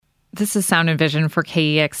This is Sound and Vision for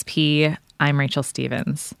KEXP. I'm Rachel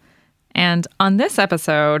Stevens. And on this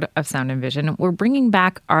episode of Sound and Vision, we're bringing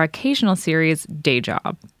back our occasional series, Day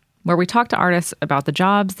Job, where we talk to artists about the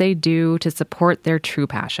jobs they do to support their true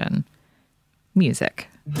passion, music.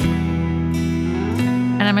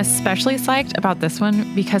 And I'm especially psyched about this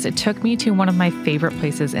one because it took me to one of my favorite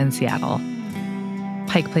places in Seattle,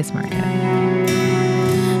 Pike Place Market.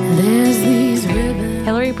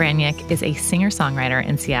 Hillary Braniak is a singer-songwriter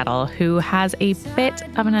in Seattle who has a bit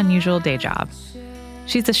of an unusual day job.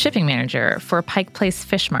 She's the shipping manager for Pike Place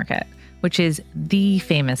Fish Market, which is the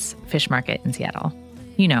famous fish market in Seattle.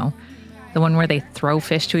 You know, the one where they throw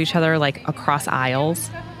fish to each other like across aisles.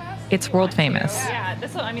 It's world famous.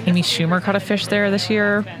 Amy Schumer caught a fish there this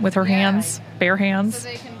year with her hands, bare hands.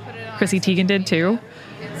 Chrissy Teigen did too.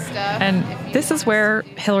 And this is where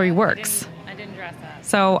Hillary works.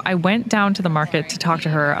 So I went down to the market to talk to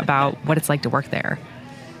her about what it's like to work there.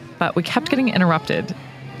 But we kept getting interrupted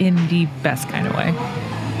in the best kind of way.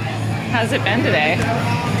 How's it been today?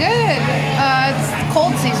 Good. It's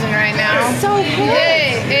cold season right now. It's so cold.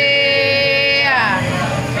 Hey, yeah.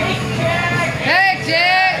 Heck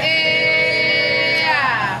yeah.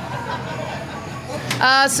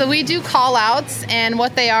 So we do call outs, and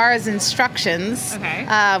what they are is instructions.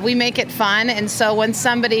 Okay. We make it fun, and so when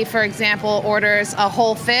somebody, for example, orders a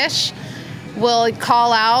whole fish, we'll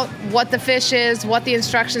call out what the fish is, what the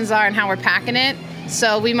instructions are, and how we're packing it.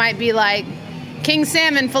 So we might be like, king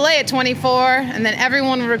salmon fillet at 24, and then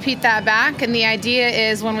everyone will repeat that back. And the idea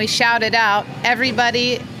is when we shout it out,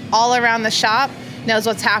 everybody all around the shop knows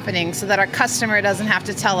what's happening so that our customer doesn't have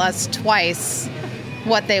to tell us twice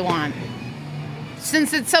what they want.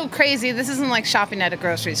 Since it's so crazy, this isn't like shopping at a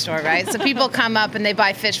grocery store, right? So people come up and they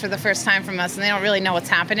buy fish for the first time from us and they don't really know what's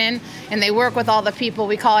happening. And they work with all the people.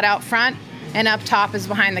 We call it out front, and up top is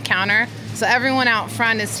behind the counter. So everyone out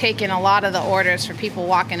front is taking a lot of the orders for people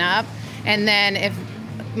walking up. And then if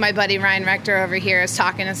my buddy Ryan Rector over here is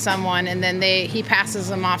talking to someone and then he passes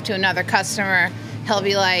them off to another customer, he'll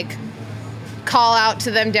be like, call out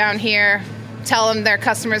to them down here, tell them their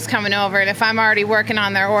customer's coming over. And if I'm already working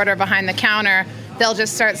on their order behind the counter, they'll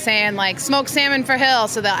just start saying like smoked salmon for Hill,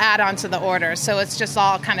 so they'll add on to the order. So it's just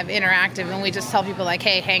all kind of interactive, and we just tell people like,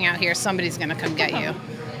 hey, hang out here, somebody's going to come get you.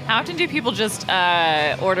 How often do people just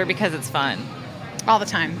order because it's fun? All the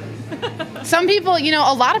time. Some people,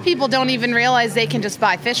 a lot of people don't even realize they can just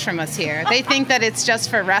buy fish from us here. They think that it's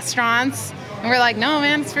just for restaurants. And we're like, no,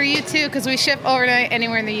 man, it's for you too, because we ship overnight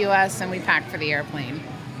anywhere in the U.S. and we pack for the airplane. We're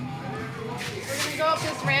going to go up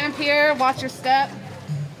this ramp here. Watch your step.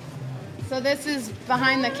 So this is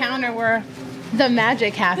behind the counter where the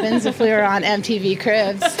magic happens if we were on MTV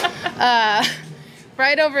Cribs.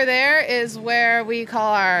 Right over there is where we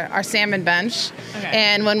call our salmon bench. Okay.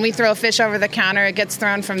 And when we throw fish over the counter, it gets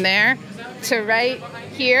thrown from there to right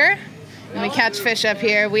here. And we catch fish up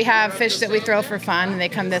here. We have fish that we throw for fun, and they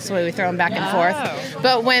come this way. We throw them back and forth.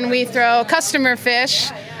 But when we throw customer fish,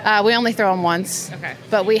 we only throw them once. Okay.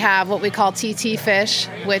 But we have what we call TT fish,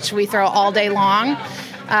 which we throw all day long.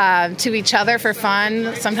 To each other for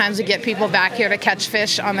fun. Sometimes we get people back here to catch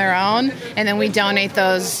fish on their own, and then we donate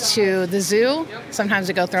those to the zoo. Sometimes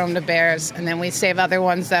we go throw them to bears, and then we save other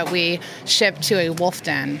ones that we ship to a wolf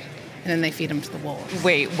den, and then they feed them to the wolves.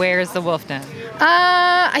 Wait, where's the wolf den?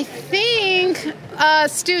 I think,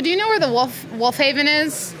 Stu, do you know where the Wolf Haven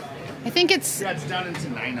is? I think it's... Yeah, it's down in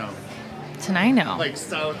Tenino. Tenino? Like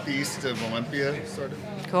southeast of Olympia, sort of.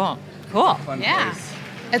 Cool. Fun place.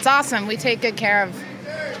 It's awesome. We take good care of...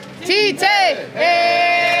 T-T! Yeah!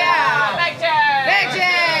 Back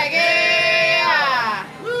check! Yeah!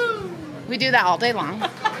 Woo! We do that all day long.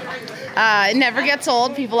 It never gets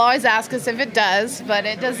old. People always ask us if it does, but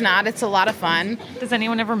it does not. It's a lot of fun. Does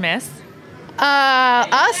anyone ever miss?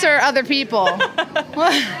 Us or other people?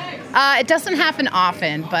 It doesn't happen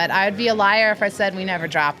often, but I would be a liar if I said we never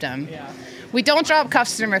dropped them. We don't drop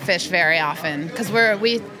customer fish very often because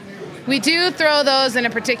we do throw those in a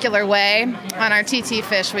particular way. On our TT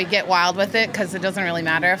fish, we get wild with it because it doesn't really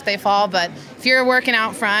matter if they fall. But if you're working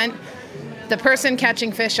out front, the person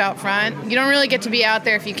catching fish out front, you don't really get to be out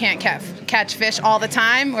there if you can't catch fish all the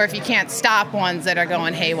time or if you can't stop ones that are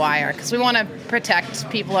going haywire. Because we want to protect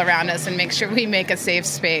people around us and make sure we make a safe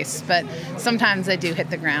space. But sometimes they do hit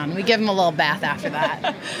the ground. We give them a little bath after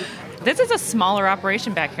that. This is a smaller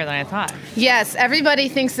operation back here than I thought. Yes, everybody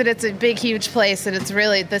thinks that it's a big, huge place, and it's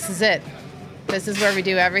really, this is it. This is where we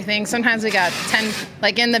do everything. Sometimes we got 10,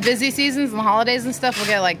 like in the busy seasons and the holidays and stuff, we'll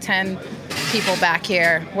get like 10 people back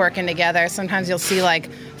here working together. Sometimes you'll see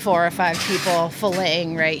like 4 or 5 people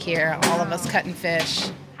filleting right here, all of us cutting fish.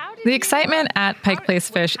 The excitement at Pike Place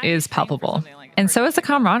Fish is palpable. And so is the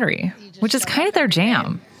camaraderie, which is kind of their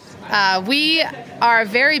jam. We are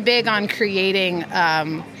very big on creating,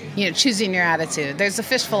 choosing your attitude. There's a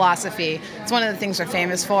fish philosophy. It's one of the things we're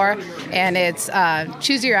famous for. And it's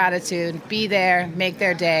choose your attitude, be there, make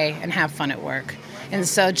their day, and have fun at work. And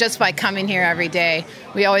so just by coming here every day,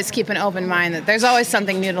 we always keep an open mind that there's always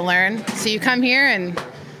something new to learn. So you come here and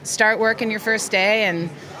start working your first day, and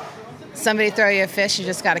somebody throw you a fish, you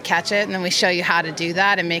just got to catch it. And then we show you how to do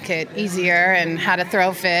that and make it easier, and how to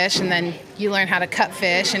throw fish. And then you learn how to cut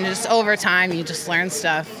fish. And just over time, you just learn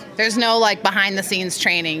stuff. There's no behind the scenes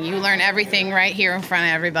training. You learn everything right here in front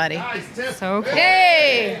of everybody. So cool.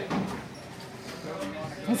 Hey!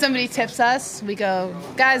 When somebody tips us, we go,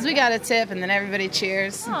 guys, we got a tip, and then everybody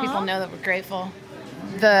cheers. And people know that we're grateful.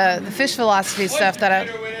 The fish philosophy stuff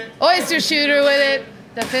oyster shooter with it.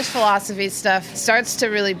 The fish philosophy stuff starts to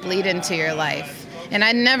really bleed into your life. And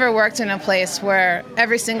I never worked in a place where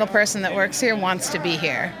every single person that works here wants to be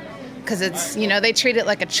here. Because it's, they treat it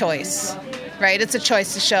like a choice, right? It's a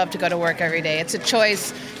choice to show up to go to work every day. It's a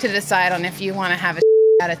choice to decide on if you want to have a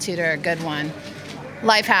attitude or a good one.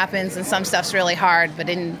 Life happens and some stuff's really hard, but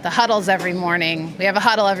in the huddles every morning, we have a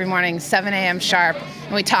huddle every morning, 7 a.m. sharp,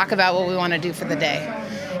 and we talk about what we want to do for the day.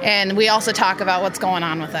 And we also talk about what's going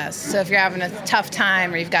on with us. So if you're having a tough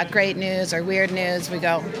time or you've got great news or weird news, we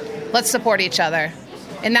go, let's support each other.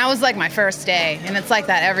 And that was my first day, and it's like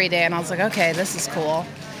that every day. And I was like, okay, this is cool.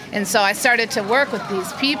 And so I started to work with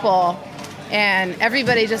these people, and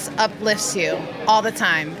everybody just uplifts you all the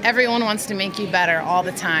time. Everyone wants to make you better all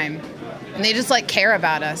the time. And they just care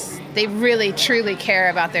about us. They really, truly care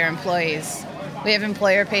about their employees. We have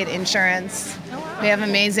employer-paid insurance. We have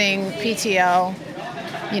amazing PTO.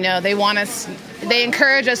 They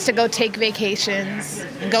encourage us to go take vacations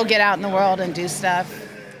and go get out in the world and do stuff.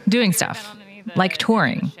 Doing stuff, like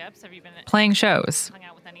touring, playing shows,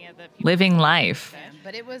 living life.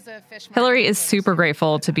 Hillary is super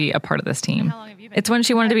grateful to be a part of this team. It's one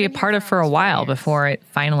she wanted to be a part of for a while before it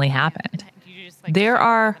finally happened. There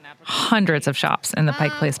are hundreds of shops in the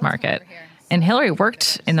Pike Place Market, and Hillary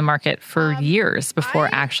worked in the market for years before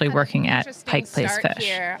actually working at Pike Place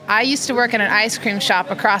Fish. I used to work at an ice cream shop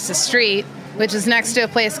across the street, which is next to a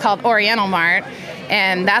place called Oriental Mart,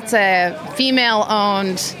 and that's a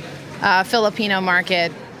female-owned Filipino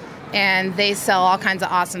market, and they sell all kinds of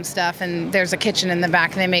awesome stuff, and there's a kitchen in the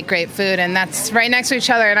back, and they make great food, and that's right next to each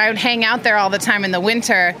other, and I would hang out there all the time in the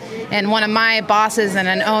winter, and one of my bosses and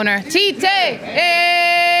an owner, Tite,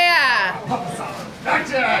 yeah!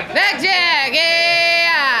 Backjack,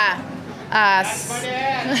 yeah!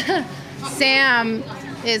 Sam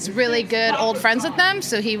is really good old friends with them,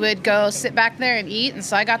 so he would go sit back there and eat, and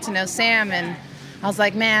so I got to know Sam, and I was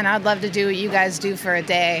like, man, I'd love to do what you guys do for a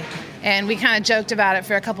day. And we kind of joked about it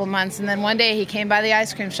for a couple months. And then one day he came by the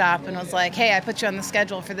ice cream shop and was like, hey, I put you on the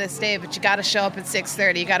schedule for this day, but you got to show up at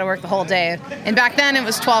 6:30. You got to work the whole day. And back then it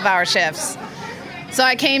was 12-hour shifts. So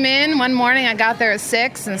I came in one morning, I got there at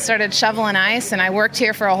 6 and started shoveling ice. And I worked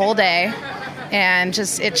here for a whole day. And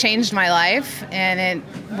it changed my life. And it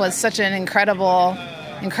was such an incredible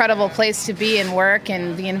place to be and work,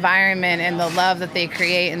 and the environment and the love that they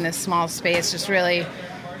create in this small space just really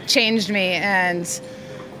changed me. And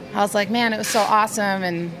I was like, man, it was so awesome.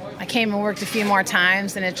 And I came and worked a few more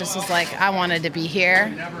times, and it just was like I wanted to be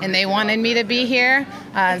here, and they wanted me to be here.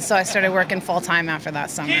 And so I started working full-time after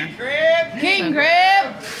that summer. King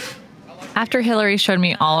Crib! After Hillary showed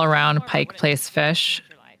me all around Pike Place Fish,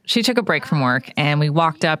 she took a break from work, and we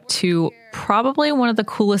walked up to probably one of the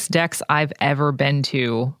coolest decks I've ever been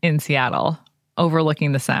to in Seattle,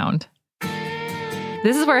 overlooking the Sound.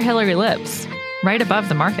 This is where Hillary lives, right above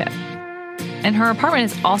the market. And her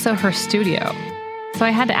apartment is also her studio. So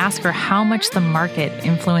I had to ask her how much the market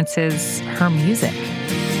influences her music.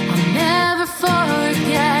 I'll never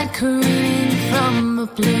forget careening from the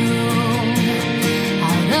blue,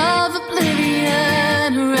 out of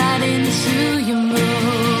oblivion, right into your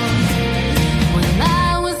moon. When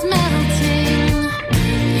I was melting,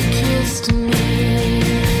 you kissed me.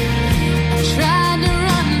 I tried to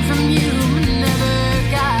run from you, but never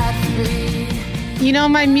got free.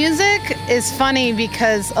 My music is funny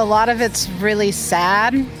because a lot of it's really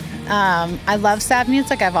sad. I love sad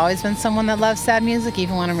music. I've always been someone that loves sad music,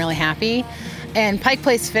 even when I'm really happy. And Pike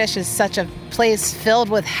Place Fish is such a place filled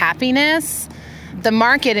with happiness. The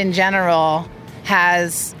market in general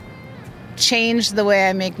has changed the way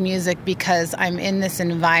I make music because I'm in this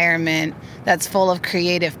environment that's full of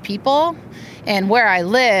creative people. And where I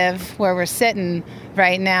live, where we're sitting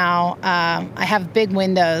right now, I have big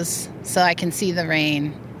windows so I can see the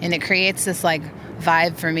rain. And it creates this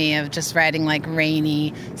vibe for me of just writing like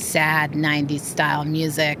rainy, sad 90s style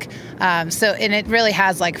music. And it really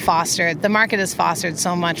has like the market has fostered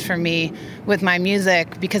so much for me with my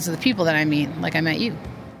music because of the people that I meet, like I met you.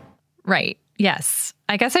 Right. Yes.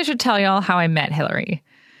 I guess I should tell y'all how I met Hillary.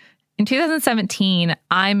 In 2017,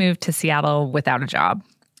 I moved to Seattle without a job.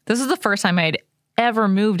 This was the first time I'd ever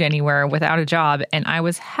moved anywhere without a job, and I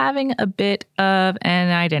was having a bit of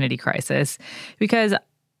an identity crisis because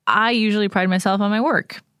I usually pride myself on my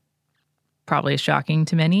work. Probably shocking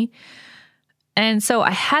to many. And so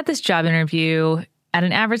I had this job interview at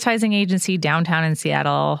an advertising agency downtown in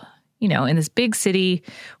Seattle, in this big city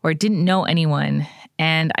where I didn't know anyone.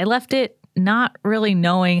 And I left it not really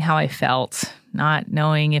knowing how I felt, not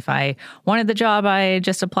knowing if I wanted the job I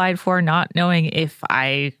just applied for, not knowing if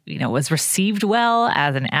I, was received well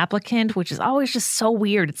as an applicant, which is always just so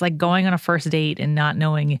weird. It's like going on a first date and not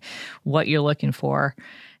knowing what you're looking for.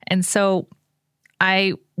 And so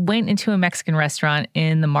I went into a Mexican restaurant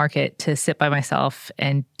in the market to sit by myself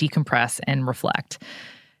and decompress and reflect.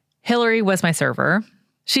 Hillary was my server.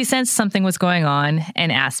 She sensed something was going on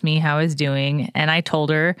and asked me how I was doing, and I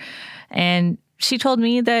told her, and she told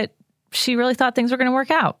me that she really thought things were going to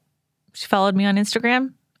work out. She followed me on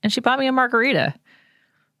Instagram, and she bought me a margarita.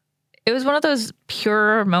 It was one of those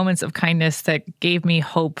pure moments of kindness that gave me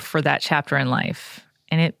hope for that chapter in life,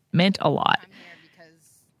 and it meant a lot.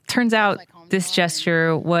 Turns out this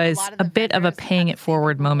gesture was a bit of a paying it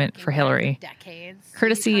forward moment for Hillary,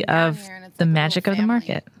 courtesy of the magic of the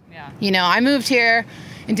market. I moved here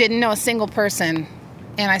and didn't know a single person.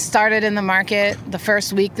 And I started in the market the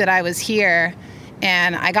first week that I was here,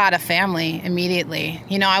 and I got a family immediately.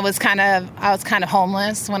 I was kind of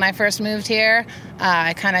homeless when I first moved here.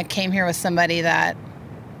 I kind of came here with somebody that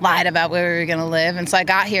lied about where we were going to live. And so I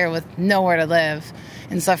got here with nowhere to live.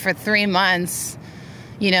 And so for 3 months,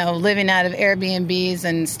 living out of Airbnbs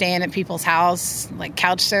and staying at people's house, like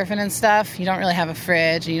couch surfing and stuff, you don't really have a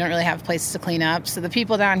fridge and you don't really have places to clean up. So the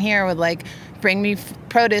people down here would bring me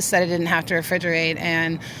produce that I didn't have to refrigerate.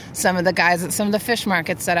 And some of the guys at some of the fish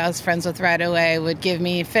markets that I was friends with right away would give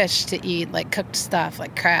me fish to eat, like cooked stuff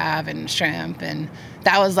like crab and shrimp. And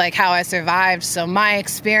that was like how I survived. So my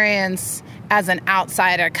experience as an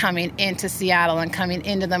outsider coming into Seattle and coming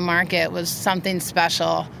into the market was something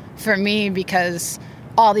special for me because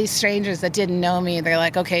all these strangers that didn't know me, they're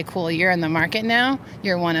like, okay, cool, you're in the market now,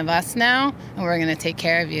 you're one of us now, and we're going to take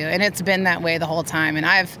care of you. And it's been that way the whole time, and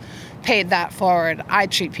I've paid that forward. I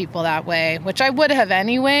treat people that way, which I would have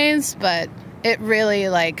anyways, but it really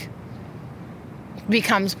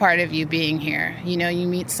becomes part of you being here. You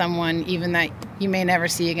meet someone even that you may never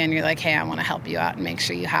see again, you're like, hey, I want to help you out and make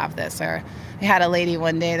sure you have this. Or I had a lady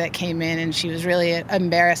one day that came in and she was really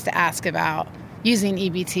embarrassed to ask about using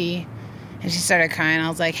EBT. And she started crying. I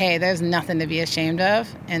was like, hey, there's nothing to be ashamed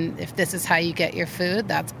of. And if this is how you get your food,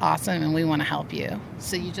 that's awesome. And we want to help you.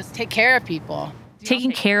 So you just take care of people.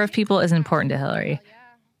 Taking care of people is important to Hillary.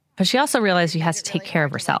 But she also realized she has to take care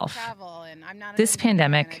of herself. This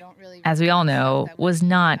pandemic, as we all know, was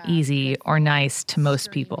not easy or nice to most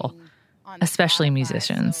people, especially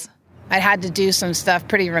musicians. I had to do some stuff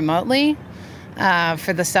pretty remotely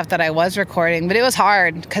for the stuff that I was recording. But it was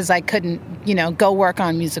hard because I couldn't, go work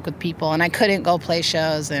on music with people, and I couldn't go play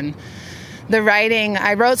shows. And the writing,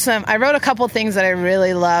 I wrote a couple things that I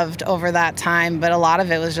really loved over that time, but a lot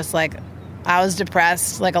of it was just like, I was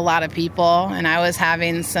depressed like a lot of people, and I was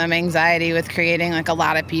having some anxiety with creating like a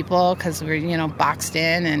lot of people because we're, boxed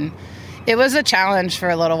in. And it was a challenge for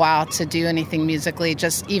a little while to do anything musically,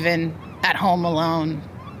 just even at home alone.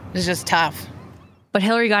 It was just tough. But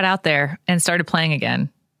Hillary got out there and started playing again.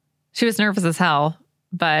 She was nervous as hell,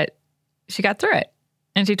 but she got through it.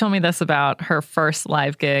 And she told me this about her first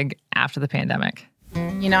live gig after the pandemic.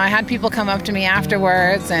 I had people come up to me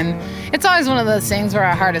afterwards, and it's always one of those things where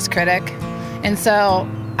our hardest critic. And so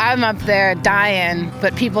I'm up there dying,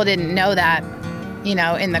 but people didn't know that,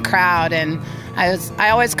 in the crowd. And I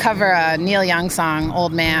always cover a Neil Young song,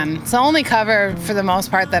 Old Man. It's the only cover for the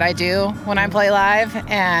most part that I do when I play live.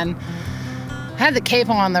 And I had the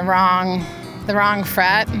capo on the wrong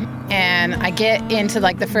fret, and I get into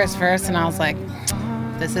the first verse, and I was like,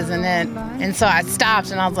 this isn't it. And so I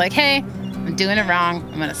stopped, and I was like, hey, I'm doing it wrong.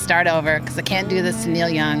 I'm going to start over because I can't do this to Neil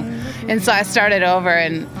Young. And so I started over,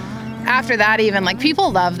 and after that, even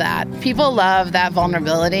people love that. People love that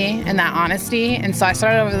vulnerability and that honesty. And so I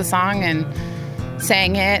started over the song and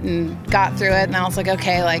sang it and got through it. And I was like,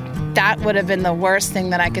 okay, that would have been the worst thing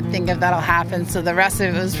that I could think of that'll happen. So the rest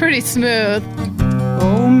of it was pretty smooth.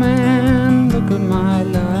 Oh man, look at my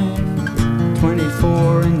life.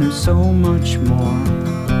 24 and there's so much more.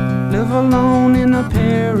 Live alone in a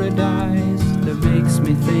paradise. The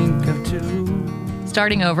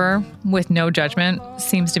Starting over with no judgment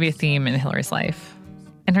seems to be a theme in Hillary's life.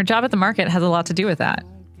 And her job at the market has a lot to do with that.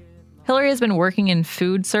 Hillary has been working in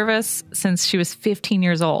food service since she was 15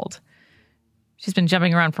 years old. She's been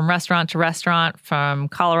jumping around from restaurant to restaurant, from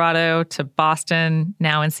Colorado to Boston,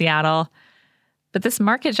 now in Seattle. But this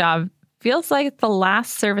market job feels like the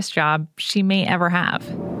last service job she may ever have.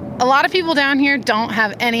 A lot of people down here don't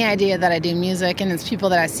have any idea that I do music, and it's people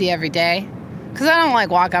that I see every day. Because I don't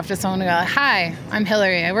walk up to someone and go, "Hi, I'm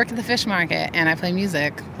Hillary. I work at the fish market and I play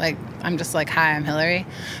music." I'm just like, "Hi, I'm Hillary."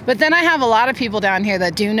 But then I have a lot of people down here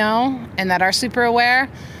that do know and that are super aware.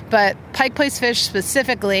 But Pike Place Fish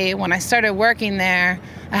specifically, when I started working there,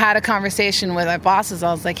 I had a conversation with our bosses.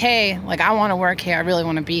 I was like, "Hey, I want to work here. I really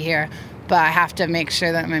want to be here. But I have to make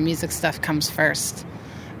sure that my music stuff comes first."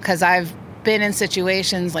 Because I've been in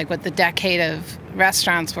situations with the decade of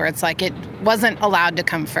restaurants where it's it wasn't allowed to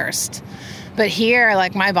come first. But here,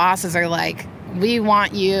 my bosses are "We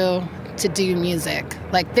want you to do music."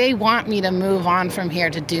 They want me to move on from here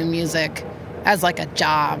to do music as a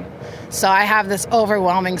job. So I have this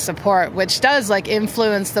overwhelming support, which does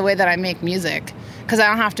influence the way that I make music, because I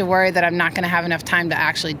don't have to worry that I'm not going to have enough time to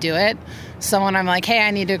actually do it. So when I'm "Hey,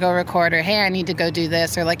 I need to go record," or "Hey, I need to go do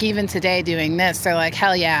this," or even today doing this, they're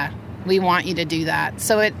 "Hell yeah, we want you to do that."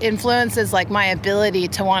 So it influences my ability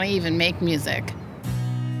to want to even make music.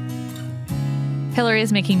 Hillary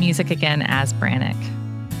is making music again as Brannick,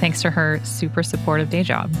 thanks to her super supportive day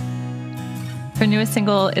job. Her newest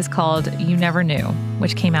single is called You Never Knew,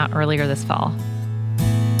 which came out earlier this fall.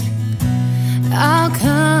 I'll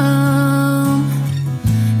come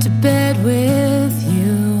to bed with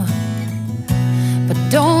you, but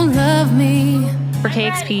don't love me. For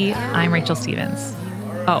KXP, I'm Rachel Stevens.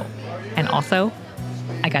 Oh, and also,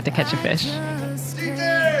 I got to catch a fish.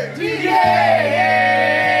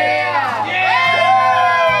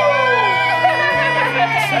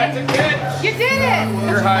 You did it!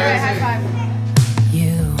 You're hired. High five.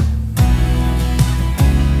 You.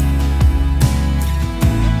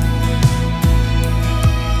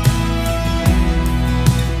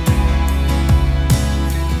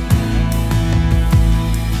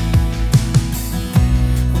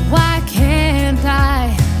 Why can't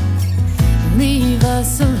I leave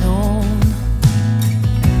us alone?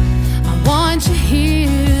 I want you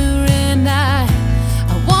here and I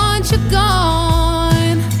want you gone.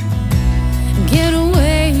 Get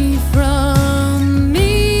away from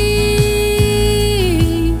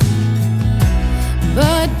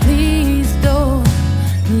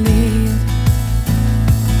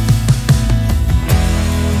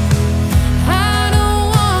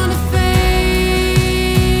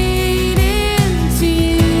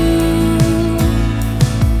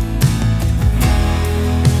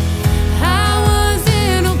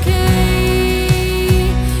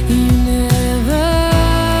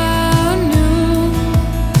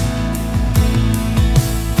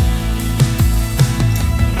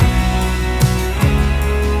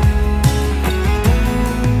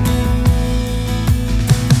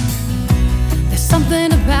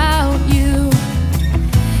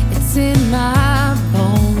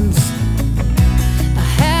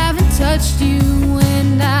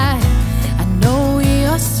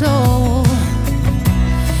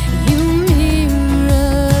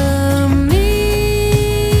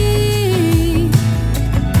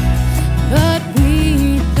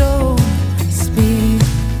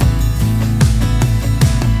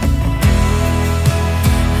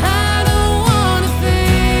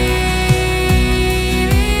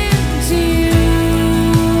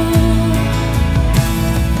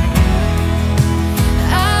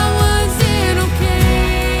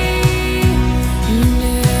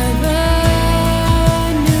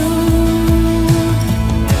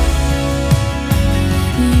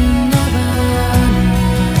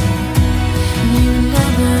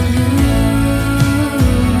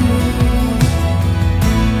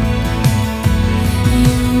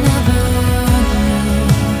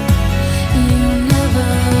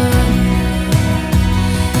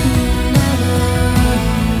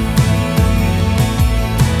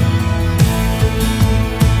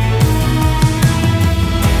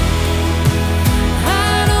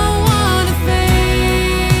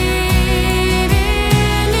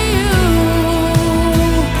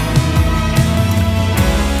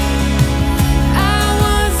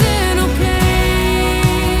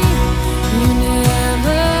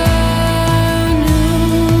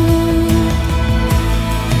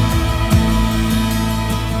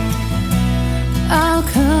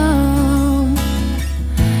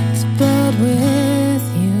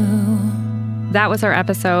That was our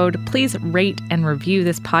episode. Please rate and review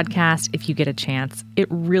this podcast if you get a chance. It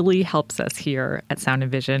really helps us here at Sound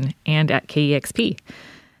and Vision and at KEXP.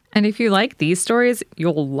 And if you like these stories,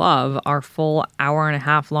 you'll love our full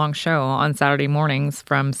hour-and-a-half long show on Saturday mornings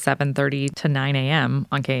from 7:30 to 9 a.m.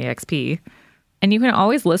 on KEXP. And you can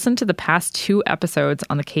always listen to the past 2 episodes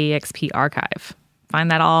on the KEXP archive. Find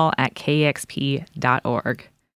that all at kexp.org.